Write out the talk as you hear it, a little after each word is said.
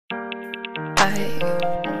One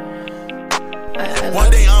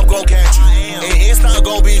day I'm gon' catch you, and it's not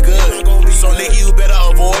gon' be good. So nigga, you better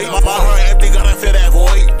avoid. My heart empty, gotta fill that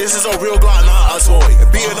void. This is a real Glock, not a toy.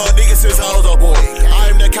 Being on niggas since I was a boy.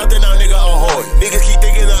 I am the captain, now nigga ahoy. Niggas keep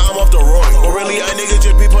thinking that I'm off the road, but really a nigga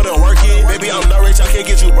just be putting work in. Baby, I'm not rich, I can't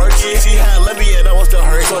get you Birkin. She had left me and I was still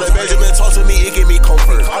hurt. So the Benjamin talks to me, it give me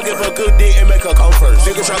comfort. I give a good dick and make her come first.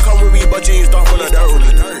 Niggas try come with me, but you ain't start from the dirt with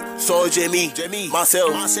me. So it's Jimmy,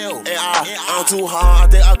 myself, and I'm too high, I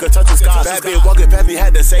think I could touch the sky. Bad bitch walking past me,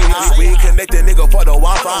 had to say hi. We ain't connected, nigga, for the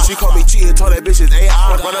Wi-Fi. She call me cheating, told that bitch is AI.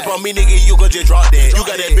 Run up on me, nigga, you gon' just drop that. You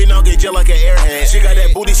got that bitch, now get jet like an airhead. She got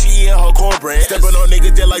that booty, she eating her cornbread. Stepping on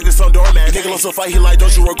niggas just like this some doormat. Nigga loves to fight, he like,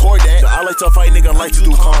 don't you record that? I like to fight, nigga, like to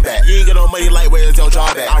do combat. You ain't get no money, like, where's your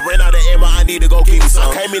job at? I ran out of ammo, I need to go keep me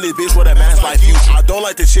some. I came in this bitch with a mask like you. I don't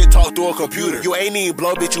like the shit talk through a computer. You ain't even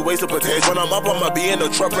blow, bitch, you waste the potential. When I'm up, I'ma be in the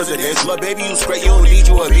truck presidential. Look, baby, you straight, you don't need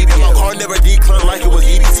you a BB. My car never declined like it was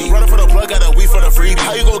EBT. Running for the plug, got a weed for the freebie.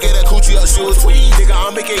 How you gon' get that coochie up, shoes tweet? Nigga,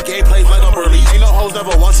 I'm making gameplays like I'm Burley. Ain't no hoes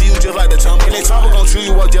never want you just like the chump. And they chopper gon' chew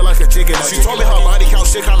you up just like a chicken. She told me her body count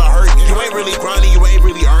shit kinda hurt. You ain't really grinding, you ain't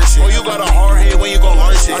really earn shit. Or you got a hard head when you gon'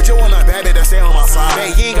 learn shit. I just want a bad bitch that stay on my side.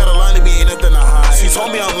 Man, you ain't gotta lie to me, ain't nothing to hide. She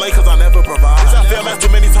told me I'm late cause I never provide. Since I failed math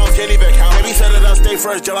too many times, can't even count. Baby said that I stay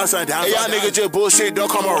fresh till I sundown. Hey, y'all niggas just bullshit,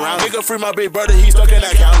 don't come around. Nigga free my big brother, he stuck in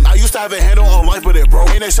that county. I used to have a handle on life, but it broke.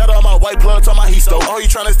 And they shut out my white plug, talking about he stole. Oh, you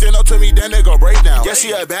tryna stand up to me, that nigga break down. Yeah,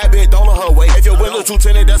 she a bad bitch, don't let her wait. If your window too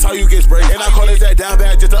tinted, that's how you get sprayed. And I called it that down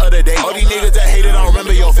bad just the other day. All these niggas that hated, I don't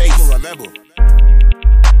remember your face.